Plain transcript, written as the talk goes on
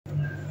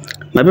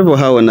My people,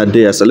 how on a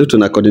day, I salute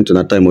you according to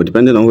the time, or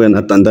depending on where and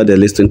that they're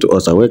listening to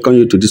us. I welcome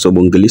you to this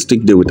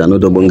obongelistic day with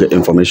another bonga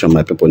information,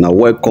 my people. Now,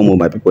 welcome,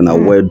 my people. Now,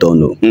 well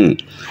done.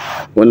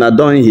 When I'm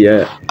done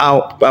here,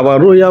 our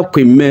Royal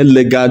Queen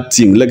legal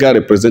team, legal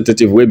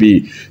representative, will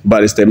be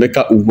Barrister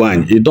Emeka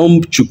Ugwan. He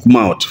don't chook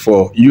mouth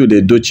for you,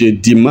 the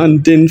Edochie,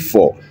 demanding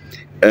for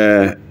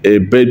a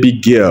baby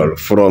girl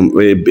from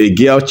a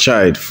girl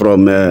child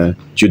from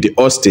Judy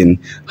Austin,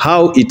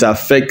 how it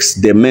affects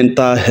the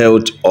mental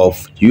health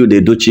of you,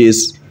 the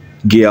Edochie's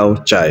girl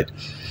child.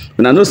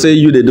 And I know say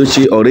you, the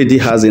Edochie, already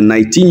has a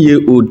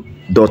 19-year-old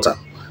daughter,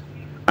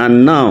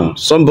 and now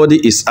somebody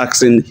is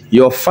asking,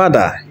 your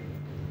father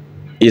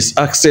is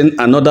asking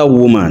another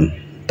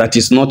woman that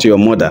is not your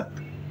mother,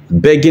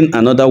 begging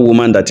another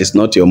woman that is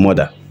not your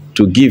mother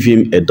to give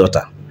him a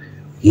daughter,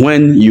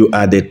 when you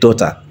are the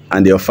daughter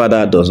and your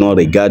father does not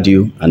regard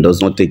you and does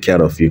not take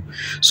care of you.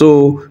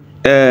 So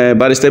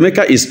Barrister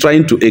Emeka is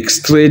trying to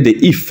extray the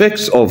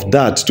effects of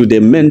that to the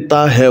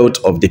mental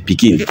health of the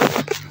pikin.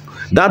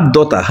 That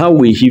daughter, how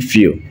will he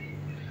feel?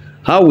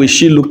 How will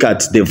she look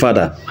at the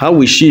father? How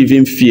will she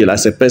even feel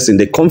as a person?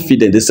 The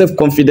confidence, the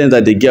self-confidence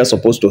that the girl is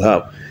supposed to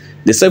have,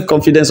 the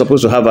self-confidence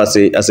supposed to have as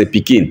a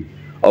pikin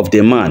of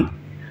the man.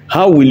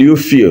 How will you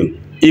feel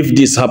if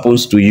this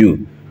happens to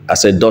you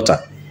as a daughter?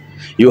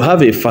 You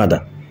have a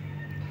father,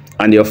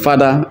 and your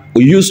father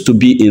used to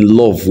be in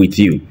love with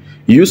you,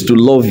 used to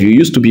love you,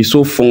 used to be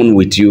so fond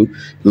with you,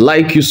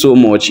 like you so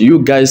much.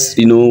 You guys,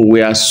 you know,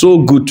 we are so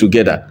good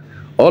together.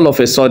 All of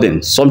a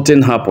sudden,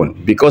 something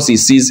happened because he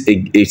sees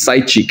a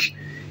side chick.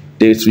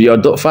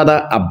 Your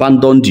father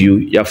abandoned you.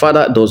 Your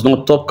father does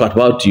not talk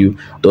about you,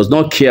 does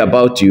not care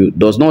about you,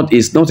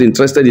 is not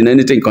interested in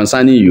anything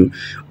concerning you.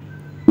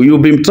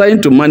 You've been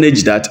trying to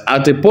manage that.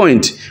 At a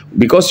point,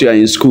 because you are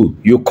in school,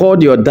 you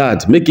called your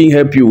dad, making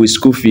help you with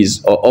school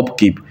fees or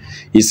upkeep.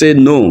 He said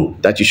no,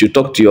 that you should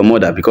talk to your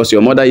mother because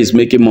your mother is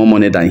making more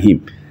money than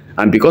him.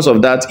 And because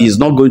of that, he's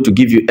not going to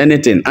give you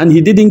anything. And he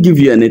didn't give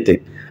you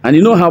anything. And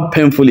you know how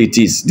painful it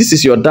is. This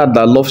is your dad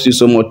that loves you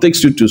so much,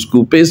 takes you to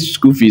school, pays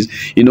school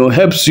fees, you know,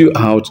 helps you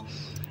out.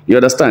 You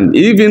understand?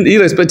 Even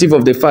irrespective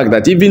of the fact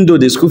that even though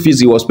the school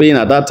fees he was paying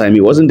at that time, he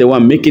wasn't the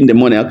one making the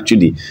money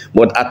actually.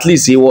 But at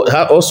least he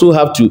also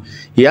have to,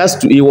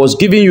 he was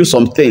giving you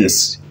some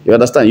things. You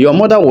understand? Your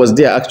mother was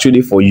there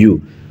actually for you,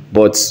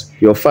 but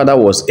your father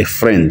was a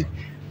friend,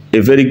 a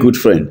very good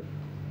friend.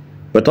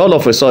 But all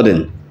of a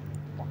sudden,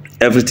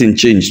 everything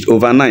changed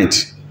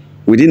overnight.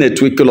 Within a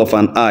twinkle of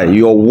an eye,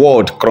 your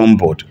world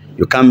crumbled.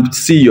 You can't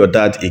see your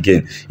dad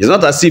again. It's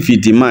not as if he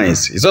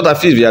demised. It's not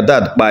as if your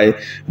dad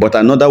but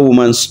another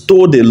woman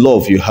stole the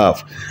love you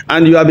have.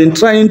 And you have been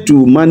trying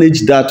to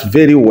manage that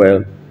very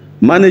well.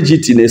 Manage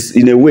it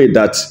in a way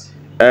that,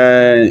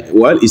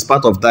 well, it's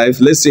part of life.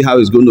 Let's see how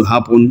it's going to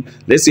happen.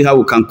 Let's see how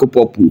we can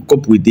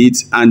cope with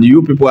it. And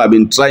you people have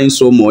been trying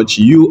so much,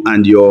 you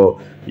and your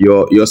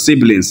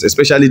siblings,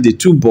 especially the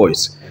two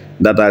boys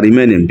that are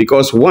remaining,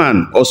 because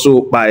one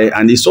also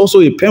and it's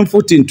also a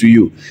painful thing to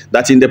you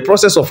that in the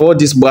process of all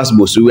these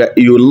basbos,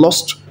 you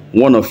lost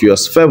one of your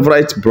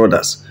favorite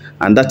brothers,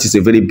 and that is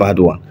a very bad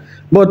one.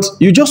 But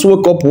you just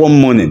wake up one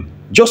morning,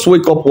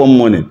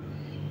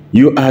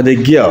 you are the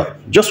girl,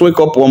 just wake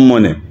up one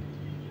morning,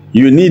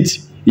 you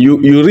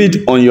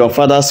read on your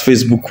father's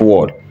Facebook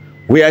wall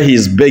where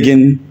he's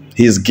begging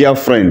his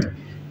girlfriend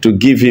to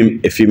give him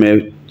a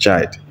female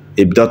child,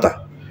 a daughter.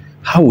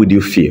 How would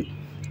you feel?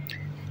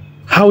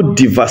 How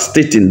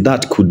devastating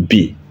that could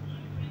be.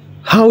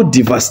 How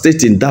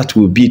devastating that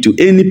will be to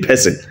any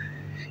person.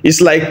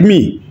 It's like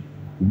me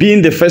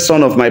being the first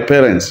son of my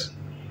parents,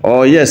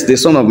 or yes, the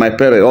son of my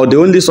parents, or the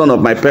only son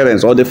of my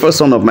parents, or the first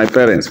son of my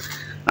parents.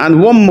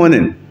 And one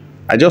morning,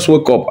 I just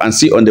woke up and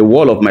see on the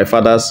wall of my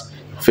father's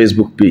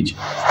Facebook page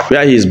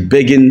where he's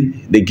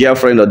begging the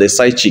girlfriend or the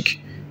side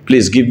chick,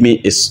 please give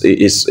me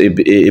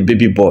a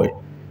baby boy.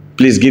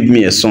 Please give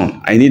me a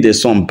son. I need a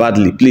son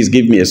badly. Please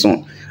give me a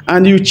son.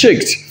 And you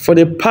checked for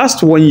the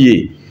past 1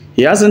 year,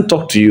 he hasn't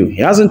talked to you.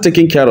 He hasn't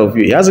taken care of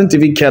you. He hasn't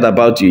even cared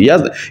about you.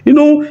 You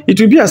know,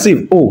 it will be as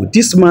if, oh,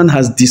 this man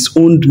has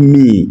disowned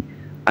me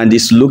and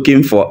is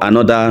looking for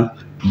another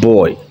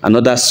boy,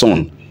 another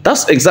son.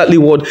 That's exactly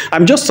what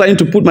I'm just trying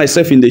to put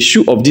myself in the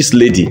shoe of this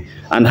lady.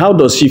 And how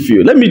does she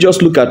feel? Let me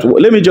just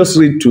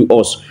read to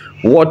us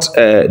what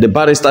the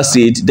barrister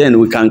said. Then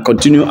we can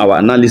continue our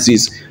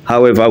analysis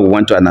however we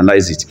want to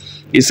analyze it.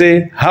 He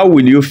said, how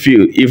will you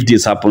feel if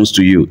this happens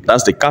to you?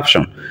 That's the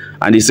caption.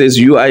 And he says,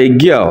 you are a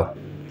girl.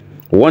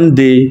 One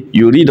day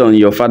you read on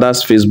your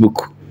father's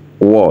Facebook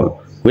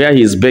wall where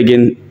he's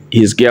begging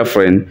his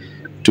girlfriend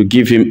to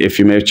give him a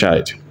female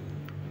child.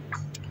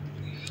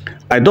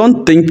 I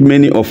don't think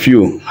many of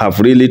you have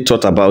really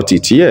thought about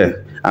it. Yeah,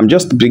 I'm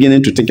just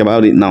beginning to think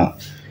about it now.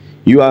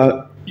 You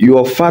are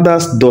your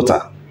father's daughter,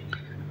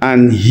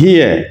 and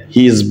here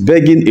he is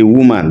begging a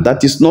woman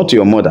that is not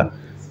your mother,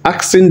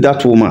 asking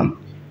that woman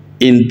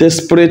in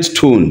desperate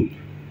tone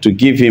to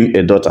give him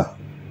a daughter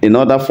in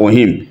order for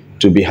him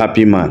to be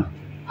happy man.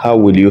 How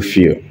will you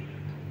feel?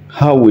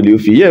 How will you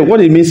feel? Yeah, what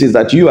it means is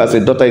that you as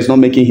a daughter is not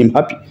making him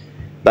happy.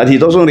 that he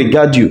doesn't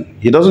regard you.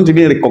 He doesn't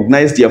even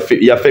recognize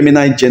your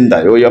feminine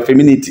gender or your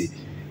femininity.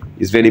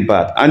 It's very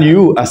bad. And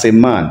you as a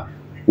man,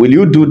 will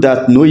you do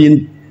that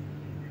knowing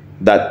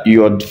that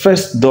your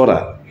first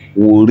daughter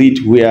will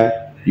reach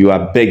where you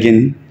are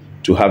begging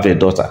to have a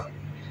daughter?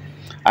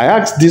 I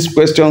ask these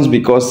questions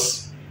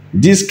because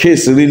this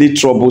case really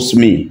troubles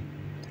me.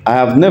 I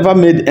have never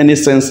made any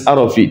sense out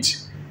of it.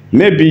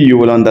 Maybe you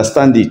will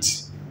understand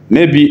it.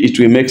 Maybe it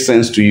will make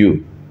sense to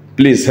you.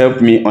 Please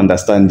help me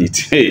understand it.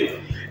 Hey,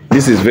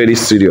 this is very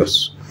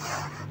serious.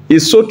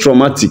 It's so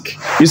traumatic.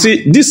 You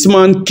see, this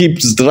man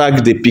keeps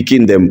drag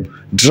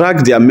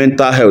their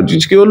mental health.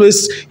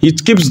 He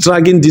keeps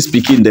dragging this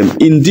picking them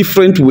in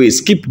different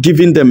ways, keep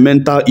giving them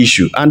mental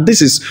issue. And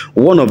this is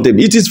one of them.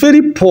 It is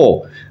very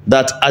poor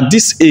that at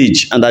this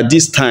age and at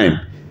this time,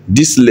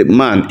 this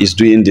man is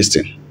doing this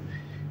thing.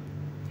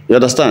 You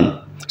understand?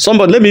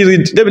 Somebody, let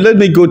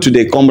me go to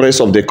the comrades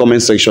of the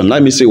comment section.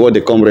 Let me see what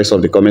the comrades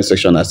of the comment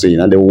section are saying,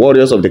 and the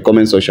warriors of the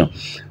comment section.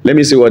 Let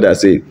me see what they're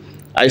saying.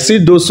 I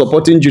see those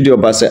supporting Judy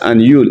Obase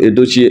and Chíld,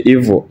 Edochie,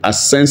 evil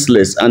as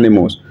senseless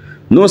animals.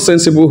 No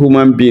sensible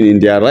human being in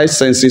their right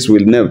senses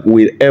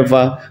will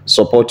ever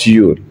support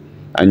Chíld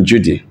and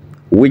Judy.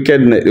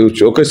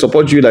 Wickedness. Okay,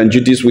 support Chíld and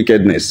Judy's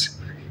wickedness.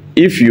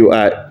 If you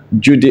are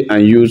Judy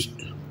and you,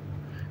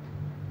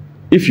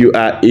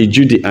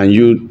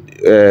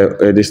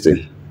 this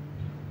thing.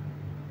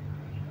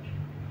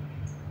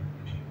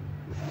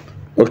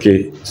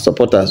 Okay,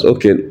 supporters.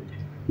 Okay,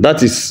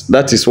 that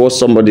is what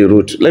somebody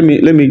wrote. Let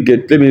me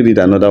read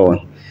another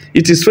one.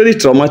 It is very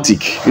traumatic.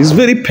 It's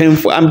very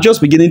painful. I'm just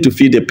beginning to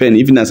feel the pain,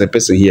 even as a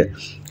person here.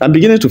 I'm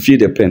beginning to feel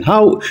the pain.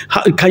 How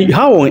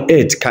on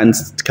earth can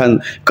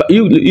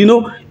you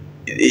know?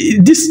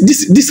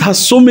 This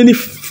has so many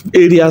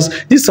areas.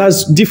 This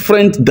has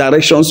different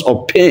directions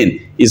of pain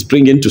is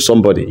bringing to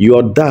somebody.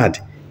 Your dad,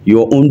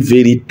 your own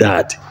very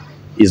dad,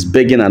 is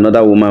begging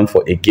another woman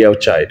for a girl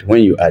child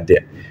when you are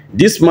there.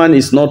 This man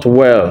is not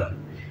well.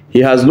 He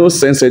has no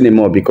sense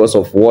anymore because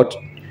of what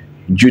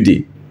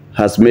Judy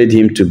has made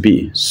him to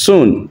be.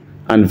 Soon,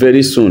 and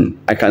very soon,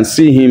 I can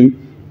see him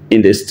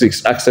in the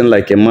streets acting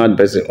like a mad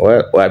person.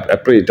 Well, I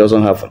pray it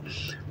doesn't happen.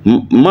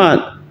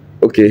 Man,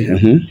 okay.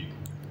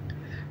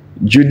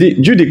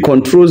 Judy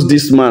controls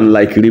this man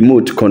like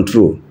remote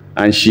control,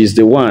 and she's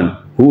the one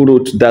who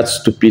wrote that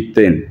stupid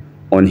thing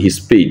on his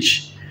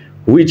page,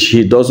 which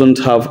he doesn't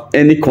have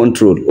any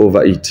control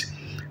over it.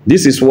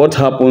 This is what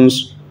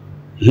happens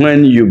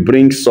when you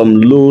bring some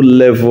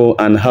low-level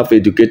and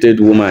half-educated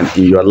woman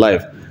in your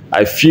life.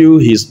 I feel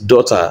his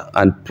daughter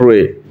and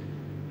pray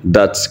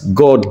that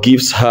God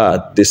gives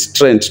her the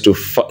strength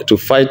to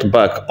fight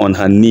back on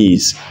her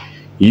knees.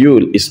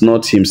 Chíld is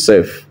not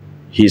himself.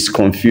 He is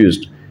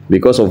confused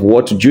because of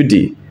what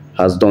Judy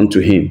has done to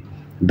him.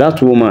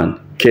 That woman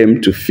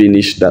came to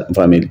finish that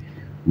family,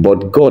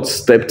 but God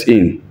stepped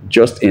in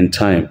just in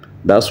time.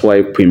 That's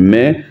why Queen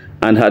May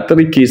and her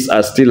 3 kids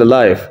are still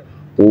alive.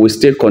 We will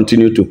still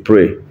continue to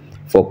pray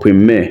for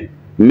Queen May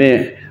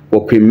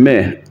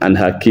and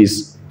her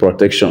kids'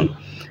 protection.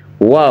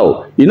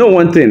 Wow, you know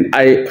one thing,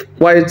 I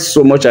quite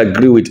so much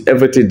agree with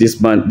everything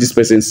this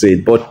person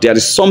said, but there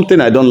is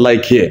something I don't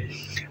like here.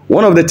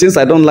 One of the things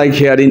I don't like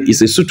hearing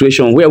is a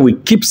situation where we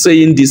keep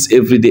saying this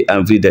every day.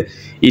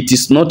 It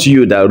is not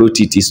you that wrote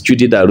it. It's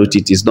Judy that wrote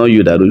it. It's not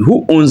you that wrote it.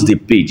 Who owns the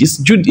page? It's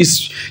Judy.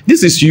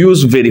 This is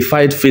Yu's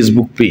verified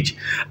Facebook page.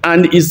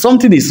 And it's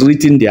something is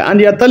written there. And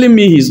they are telling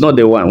me he's not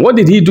the one. What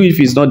did he do if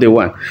he's not the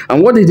one?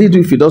 And what did he do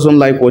if he doesn't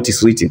like what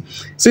is written?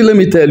 See, let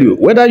me tell you,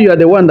 whether you are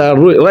the one that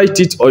write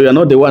it or you are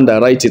not the one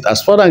that write it,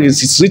 as far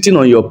as it's written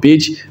on your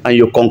page and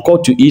you concur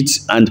to it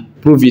and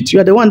prove it,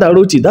 you are the one that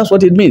wrote it. That's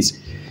what it means.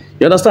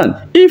 You understand?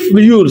 If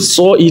you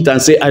saw it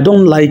and say, I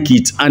don't like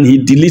it, and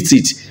he deletes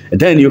it,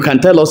 then you can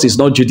tell us it's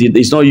not Judy,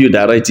 it's not you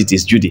that write it,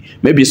 it's Judy.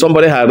 Maybe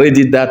somebody had read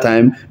it that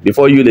time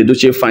before you,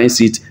 Edochie, finds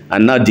it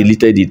and now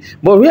deleted it.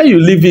 But where you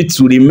leave it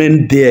to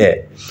remain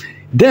there,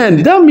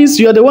 then that means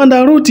you are the one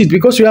that wrote it,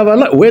 because you have a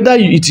lot, whether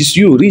it is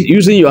you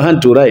using your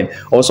hand to write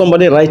or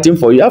somebody writing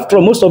for you. After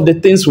all, most of the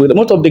things with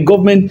most of the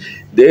government,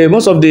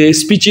 most of the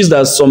speeches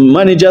that some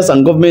managers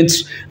and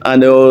governments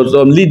and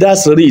some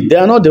leaders read, they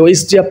are not the way.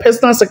 It's their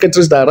personal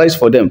secretaries that write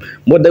for them,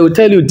 but they will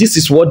tell you this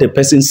is what the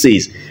person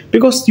says,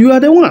 because you are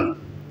the one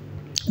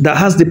that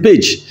has the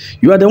page,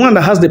 you are the one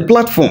that has the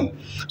platform.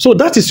 So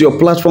that is your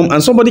platform,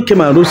 and somebody came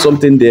and wrote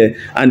something there,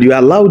 and you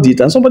allowed it,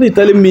 and somebody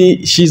telling me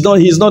he's not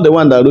the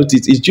one that wrote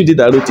it, it's Judy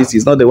that wrote it,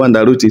 he's not the one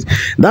that wrote it.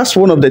 That's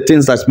one of the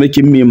things that's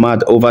making me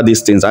mad over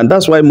these things, and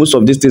that's why most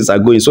of these things are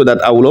going, so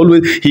that I will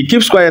always, he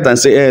keeps quiet and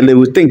say, they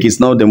will think it's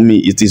not me,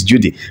 it is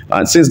Judy.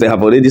 And since they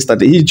have already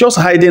started, he's just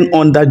hiding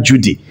under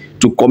Judy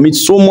to commit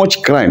so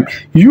much crime.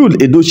 Chíld,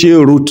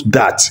 Edochie wrote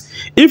that.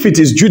 If it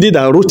is Judy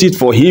that wrote it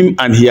for him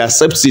and he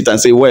accepts it and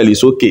say, well,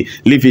 it's okay,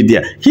 leave it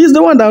there, he's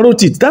the one that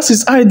wrote it. That's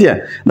his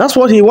idea. That's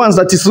what he wants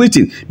that is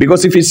written.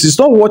 Because if it's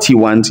not what he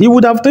wants, he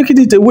would have taken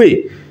it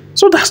away.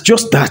 So that's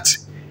just that.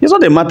 It's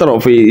not a matter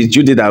of it's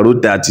Judy that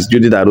wrote that, it's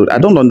Judy that wrote. I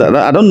don't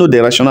know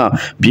the rationale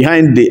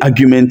behind the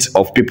argument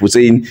of people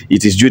saying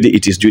it is Judy,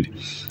 it is Judy.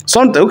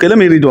 Okay, let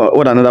me read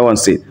what another one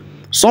said.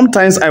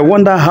 Sometimes I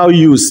wonder how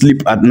you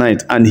sleep at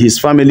night and his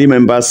family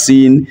members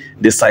seeing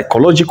the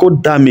psychological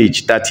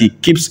damage that he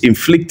keeps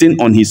inflicting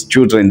on his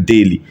children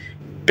daily.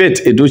 Pet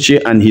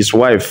Edochie and his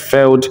wife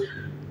failed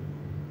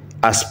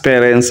as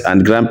parents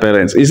and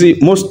grandparents. You see,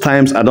 most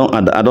times I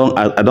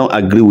don't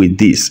agree with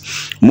this.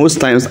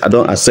 Most times I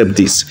don't accept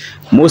this.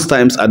 Most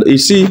times you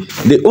see,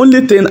 the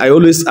only thing I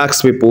always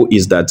ask people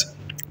is that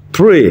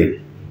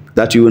pray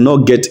that you will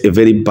not get a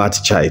very bad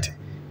child.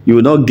 You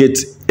will not get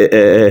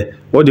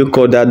what do you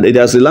call that?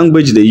 There's a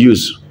language they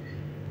use.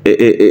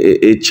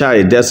 A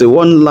child. There's a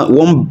one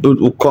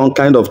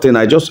kind of thing.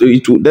 That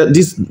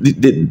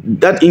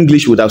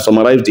English would have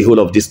summarized the whole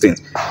of these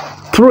things.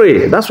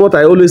 Pray. That's what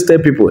I always tell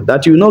people,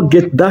 that you will not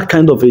get that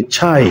kind of a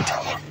child.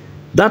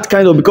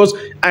 Because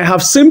I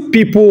have seen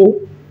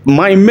people,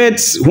 my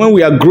mates, when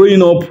we are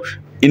growing up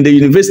in the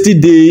university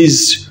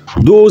days,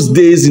 those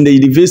days in the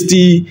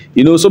university,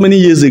 you know, so many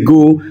years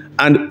ago,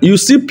 and you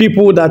see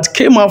people that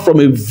came out from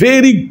a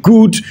very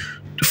good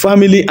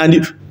family,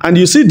 and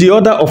you see the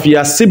other of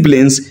your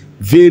siblings,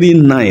 very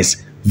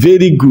nice,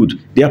 very good.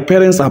 Their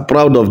parents are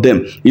proud of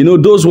them. You know,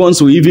 those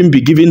ones will even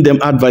be giving them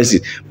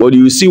advices, but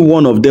you see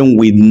one of them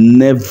will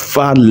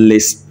never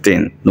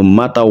listen, no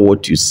matter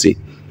what you say.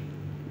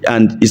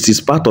 And it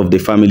is part of the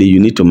family. You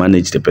need to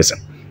manage the person.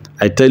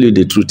 I tell you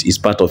the truth, it's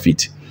part of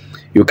it.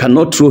 You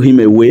cannot throw him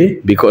away,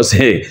 because,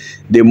 hey,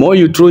 the more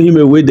you throw him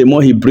away, the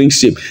more he brings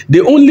shame. The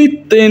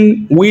only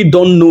thing we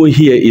don't know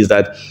here is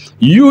that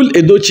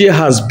Judy Edochie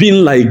has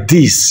been like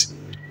this,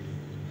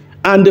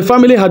 and the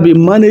family had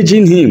been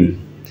managing him.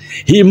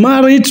 He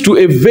married to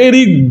a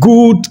very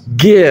good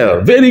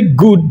girl,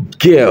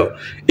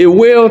 a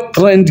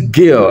well-trained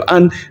girl,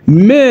 and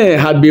May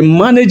had been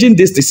managing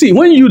this. See,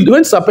 when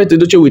Sapet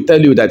Edochie will tell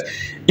you that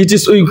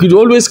you could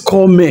always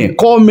call me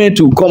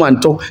to come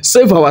and talk,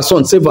 save our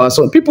son.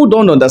 People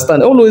don't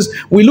understand. Always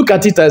we look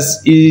at it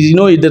as, you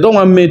know, they don't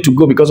want May to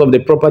go because of the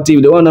property.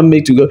 They want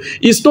May to go.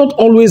 It's not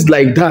always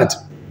like that.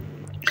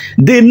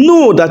 They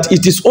know that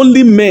it is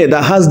only May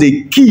that has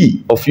the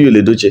key of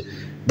Judy Edochie,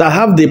 that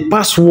have the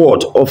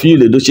password of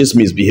Judy Edochie's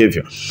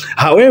misbehavior.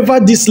 However,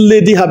 this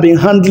lady have been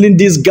handling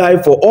this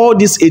guy for all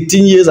these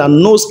 18 years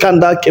and no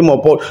scandal came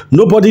up.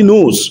 Nobody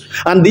knows.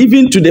 And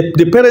even to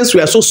the parents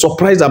were so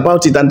surprised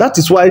about it. And that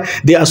is why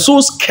they are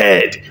so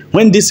scared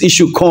when this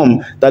issue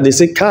come, that they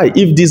say, Kai,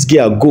 if this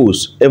girl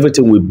goes,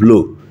 everything will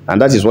blow. And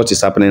that is what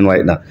is happening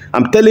right now.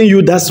 I'm telling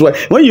you, that's why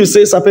when you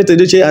say Sapet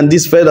Edochie and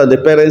this fed the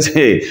parents,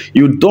 hey,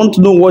 you don't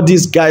know what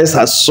these guys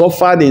have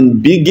suffered in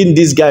bigging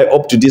this guy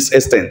up to this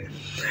extent.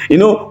 You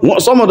know,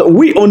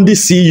 we only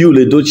see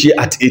Judy Edochie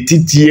at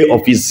 18th year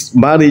of his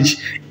marriage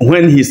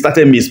when he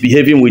started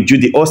misbehaving with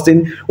Judy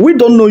Austin. We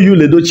don't know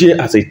Judy Edochie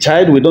as a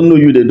child. We don't know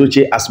Judy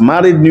Edochie as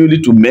married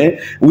newly to May.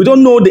 We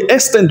don't know the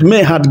extent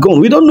May had gone.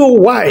 We don't know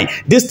why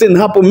this thing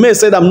happened. May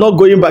said, I'm not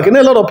going back. And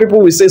a lot of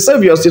people will say,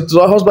 save your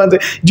husband.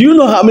 Do you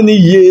know how many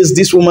years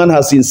this woman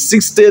has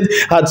insisted,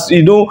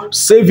 you know,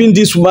 saving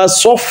this woman,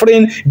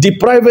 suffering,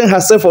 depriving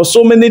herself of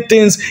so many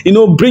things, you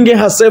know, bringing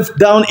herself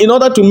down in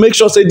order to make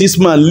sure, say, this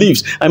man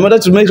lives. In order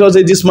to make sure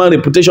that this man's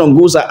reputation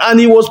goes up. And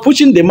he was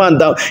pushing the man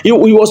down. He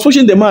was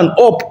pushing the man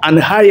up and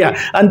higher.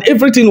 And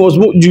everything was,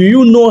 do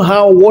you know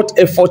what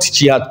effort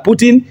she had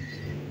put in?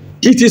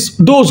 It is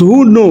those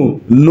who know.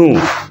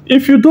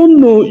 If you don't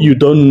know, you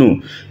don't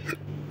know.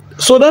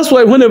 So that's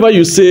why whenever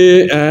you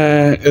say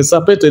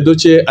Sapet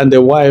Edochie and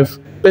the wife,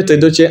 Pet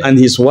Edochie and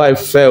his wife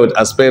failed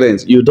as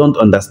parents, you don't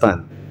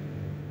understand.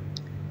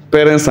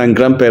 Parents and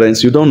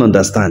grandparents, you don't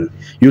understand.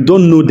 You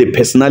don't know the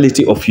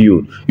personality of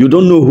Judy. You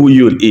don't know who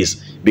Judy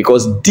is,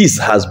 because this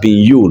has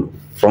been Judy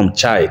from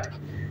child.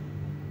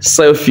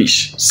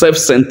 Selfish,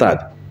 self-centered,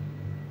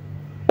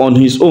 on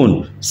his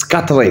own,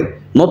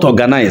 scattering, not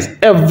organized,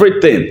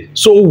 everything,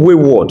 so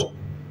wayward.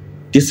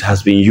 This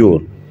has been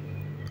Judy.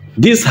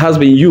 This has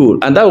been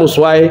Judy, and that was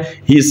why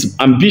his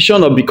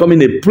ambition of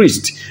becoming a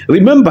priest.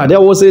 Remember,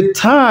 there was a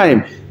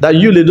time that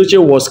Judy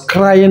Edochie was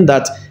crying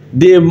that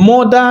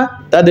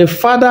the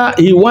father,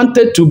 he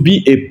wanted to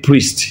be a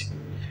priest,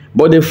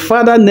 but the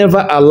father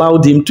never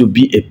allowed him to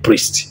be a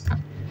priest.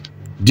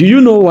 Do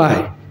you know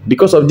why?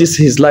 Because of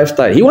his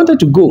lifestyle. He wanted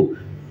to go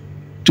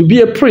to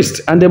be a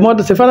priest, and the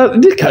mother said, Father,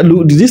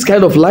 this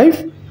kind of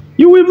life,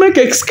 you will make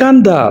a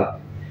scandal.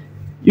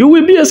 You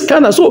will be a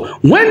scandal. So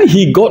when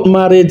he got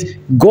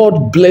married,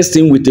 God blessed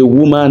him with a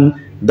woman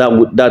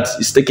that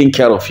is taking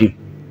care of him.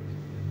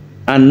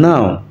 And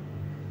now,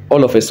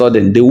 all of a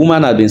sudden, the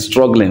woman had been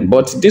struggling,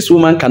 but this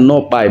woman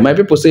cannot buy. My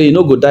people say, you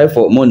know, go die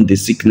for Monday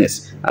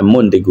sickness, and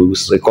Monday go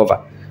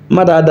recover.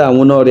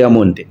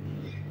 Monday.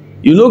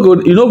 You know,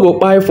 go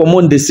buy for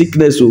Monday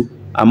sickness,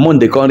 and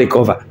Monday can't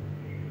recover.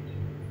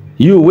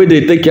 You, where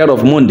they take care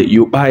of Monday,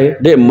 you buy,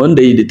 then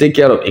Monday they take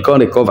care of, it can't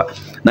recover.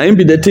 Now, in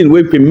be the thing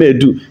where Queen May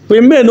do.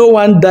 Queen May no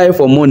one die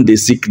for Monday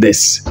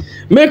sickness.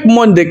 Make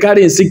Monday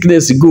carrying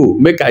sickness go.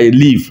 Make I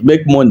leave.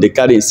 Make Monday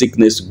carrying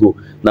sickness go.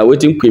 Now,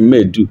 waiting Queen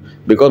May do.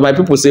 Because my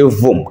people say,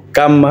 vom,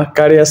 karma,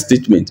 carrier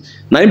statement.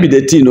 Now, in be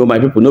the thing, my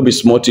people, no be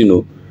smart,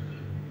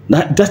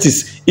 That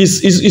is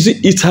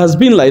it has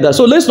been like that.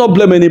 So let's not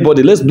blame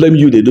anybody. Let's blame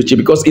you, the Edochie,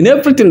 because in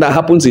everything that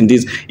happens in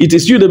this, it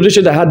is you, the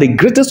Edochie, that had the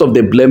greatest of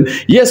the blame.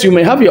 Yes, you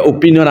may have your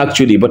opinion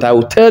actually, but I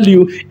will tell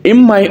you,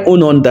 in my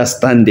own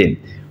understanding,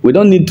 we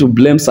don't need to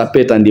blame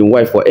Sapet and the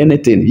wife for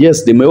anything.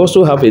 Yes, they may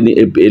also have a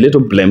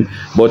little blame,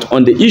 but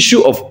on the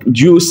issue of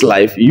Yu's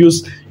life,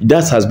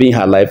 that has been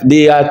her life.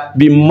 They had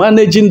been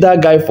managing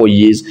that guy for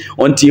years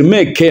until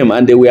May came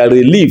and they were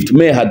relieved.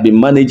 May had been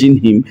managing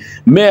him.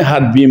 May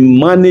had been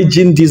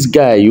managing this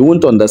guy. You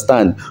won't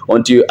understand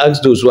until you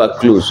ask those who are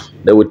close.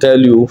 They will tell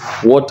you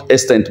what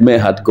extent May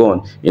had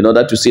gone in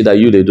order to see that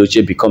you, the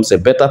Edochie, becomes a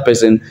better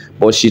person.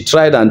 But she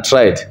tried and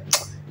tried.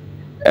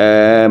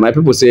 My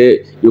people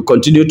say you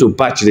continue to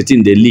patch the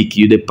thing they leak.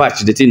 You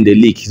patch the thing they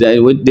leak.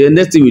 The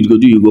next thing you go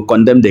do, you go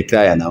condemn the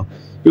tire now.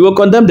 You go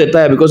condemn the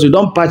tire because you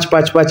don't patch,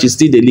 you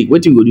still the leak.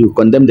 What you go do? You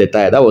condemn the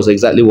tire. That was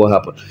exactly what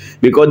happened.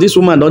 Because this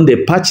woman don't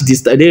they patch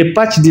this. They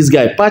patch this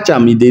guy. Patch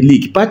him in the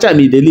leak. Patch him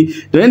in the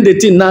leak. Then the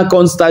thing now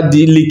can't start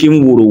the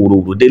leaking.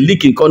 The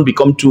leaking can't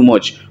become too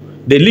much.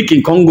 The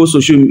leaking can't go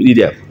social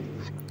media.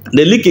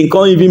 The leaking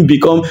can't even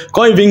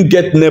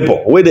get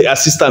neighbor where they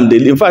assist them.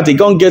 In fact, he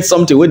can't get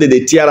something where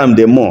they tear them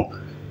the more.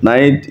 Now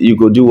you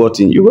go do what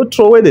in? You go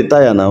throw away the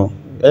tire now.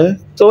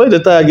 Throw away the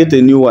tire, get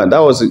a new one.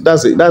 That's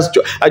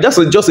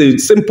just a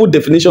simple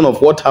definition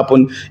of what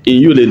happened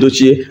in you, the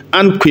Edochie,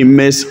 and Queen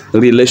May's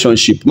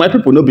relationship. My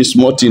people no be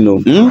smart, you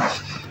know.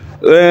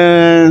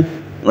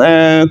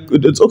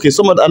 It's okay.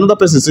 Another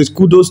person says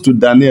kudos to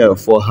Daniel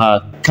for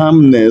her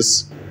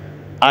calmness.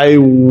 I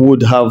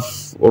would have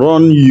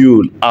run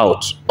you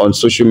out on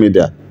social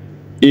media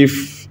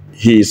if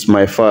he is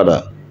my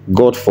father.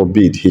 God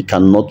forbid he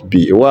cannot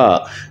be.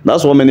 Wow,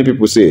 that's what many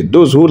people say.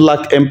 Those who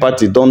lack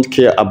empathy don't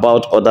care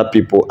about other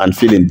people and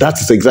feeling. That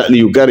is exactly,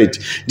 you get it.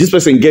 This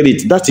person get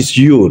it. That is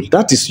you.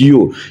 That is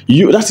you.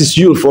 That is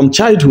you from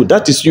childhood.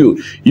 That is you.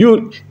 He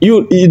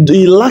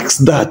lacks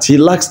that. He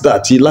lacks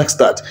that. He lacks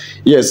that.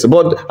 Yes,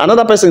 but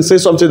another person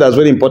says something that's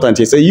very important.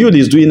 He said, Judy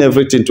is doing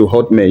everything to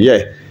hurt me.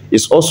 Yeah.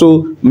 It's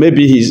also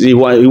maybe he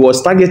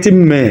was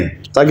targeting men.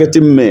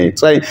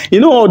 So, you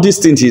know, all these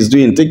things he's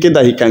doing, thinking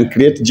that he can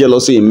create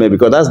jealousy in men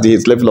because that's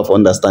his level of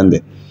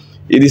understanding.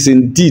 It is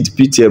indeed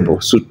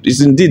pitiable. So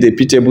it's indeed a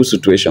pitiable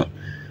situation.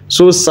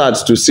 So sad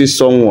to see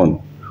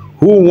someone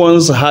who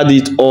once had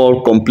it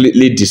all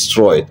completely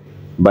destroyed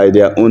by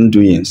their own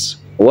doings.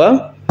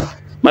 Well,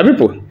 my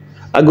people,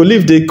 I go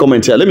leave the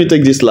comment here. Let me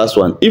take this last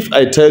one. If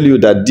I tell you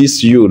that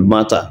this you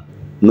matter,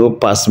 no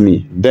pass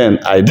me, then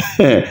I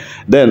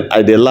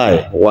dey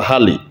lie.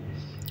 Wahali.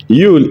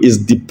 Yul is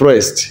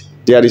depressed.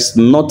 There is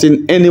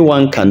nothing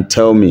anyone can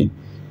tell me.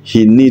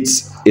 He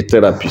needs a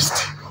therapist.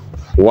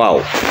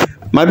 Wow.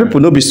 My people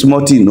no be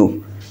smarty,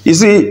 no. You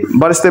see,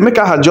 Barrister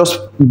Maker had just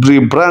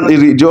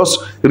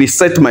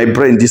reset my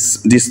brain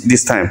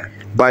this time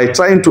by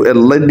trying to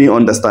let me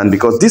understand,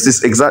 because this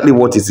is exactly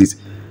what it is.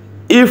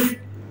 If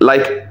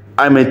like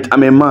I'm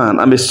a man,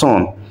 I'm a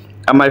son,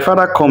 and my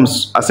father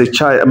comes as a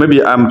child,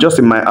 maybe I'm just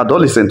in my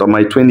adolescent or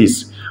my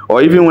 20s,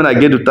 or even when I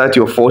get to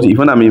 30 or 40,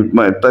 even I'm in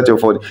my 30 or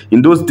 40,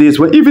 in those days,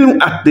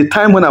 even at the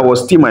time when I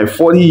was still my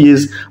 40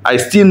 years, I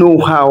still know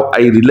how I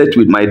relate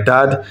with my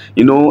dad.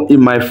 You know,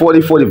 in my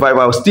 40, 45,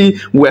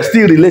 we're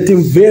still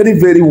relating very,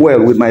 very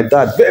well with my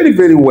dad. Very,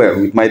 very well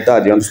with my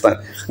dad, you understand?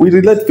 We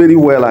relate very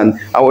well, and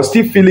I was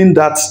still feeling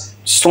that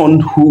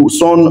son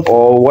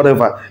or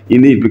whatever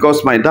in it,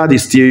 because my dad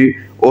is still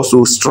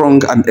also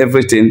strong and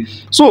everything.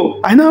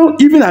 So I now,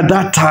 even at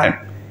that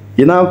time,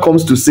 he now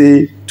comes to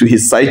say to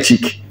his side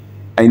chick,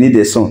 I need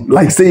a son.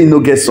 Like saying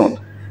no get son.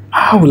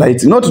 How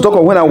like, not to talk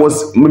of when I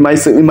was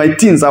in my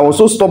teens. I was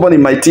so stubborn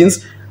in my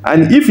teens.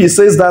 And if he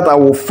says that, I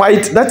will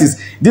fight. That is,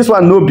 this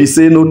one no be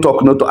say no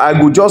talk, no talk. I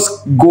go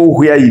just go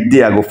where he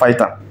did. I go fight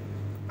him.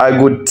 I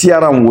go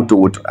tear him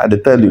wood. I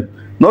tell you.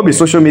 Not be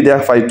social media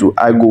fight too.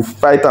 I go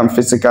fight him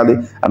physically,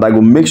 and I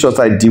go make sure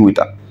I deal with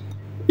him.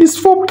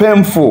 It's so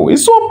painful.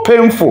 It's so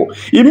painful.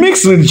 It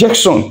makes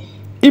rejection.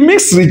 It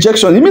makes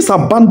rejection. It makes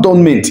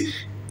abandonment.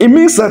 It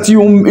means that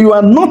you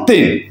are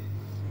nothing.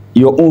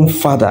 Your own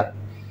father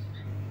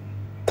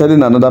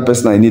telling another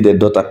person, I need a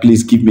daughter,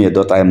 please give me a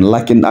daughter,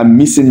 I'm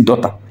missing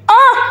daughter.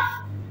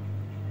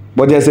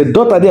 But there's a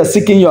daughter there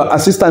seeking your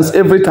assistance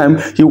every time.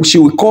 She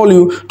will call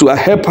you to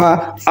help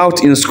her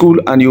out in school,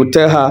 and you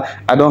tell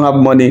her, I don't have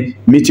money,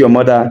 meet your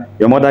mother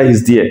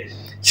is there.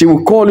 She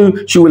will call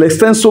you, she will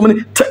extend so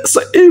many.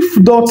 So if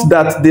not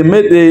that they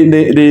made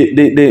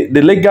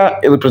the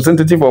legal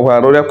representative of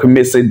our royal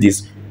queen said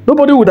this,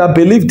 nobody would have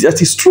believed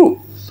that it's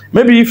true.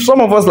 Maybe if some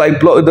of us,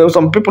 like there are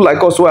some people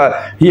like us who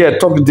are here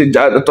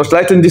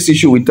touchlighting this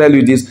issue, will tell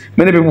you this.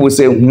 Many people will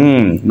say,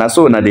 na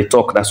so na they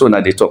talk, na so na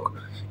they talk.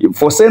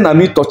 For saying that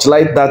me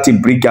touchlight that, it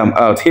bring them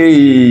out. Hey,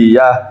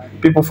 yeah,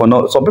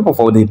 some people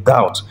for they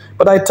doubt.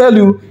 But I tell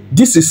you,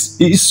 this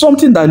is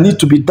something that needs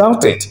to be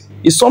doubted.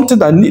 It's something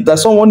that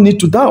someone needs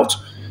to doubt.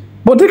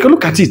 But take a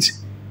look at it.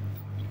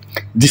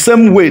 The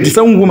same way, the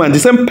same woman, the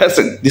same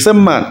person, the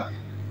same man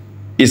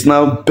is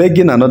now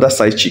begging another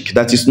side chick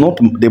that is not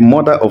the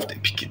mother of the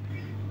pikin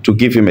to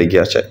give him a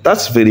girl child.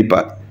 That's very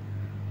bad.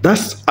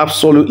 That's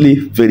absolutely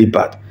very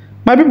bad.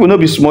 My people no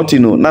be smart, you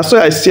know. Now, so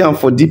I see am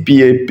for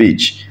DPA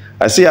page.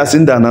 I see as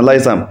in the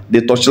analyze am,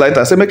 the torchlight.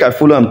 I say make I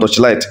follow am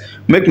torchlight.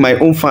 Make my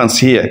own fans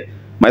here,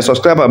 my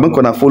subscriber, make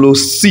gonna follow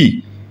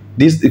see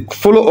this.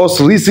 Follow us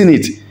reason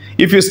it.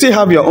 If you still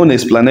have your own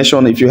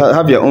explanation, if you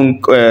have your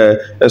own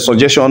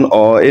suggestion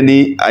or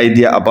any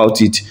idea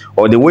about it,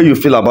 or the way you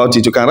feel about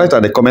it, you can write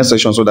at the comment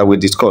section so that we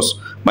discuss.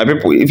 My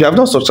people, if you have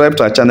not subscribed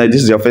to our channel,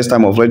 this is your first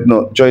time of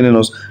joining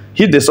us,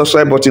 hit the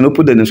subscribe button,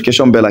 open the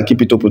notification bell and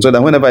keep it open so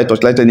that whenever I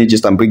touch light any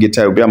gist and bring it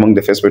here, you'll be among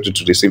the first people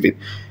to receive it.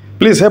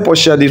 Please help us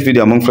share this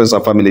video among friends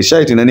and family.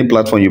 Share it in any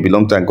platform you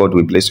belong to and God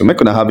will bless you. Make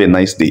sure have a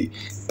nice day.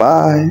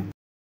 Bye.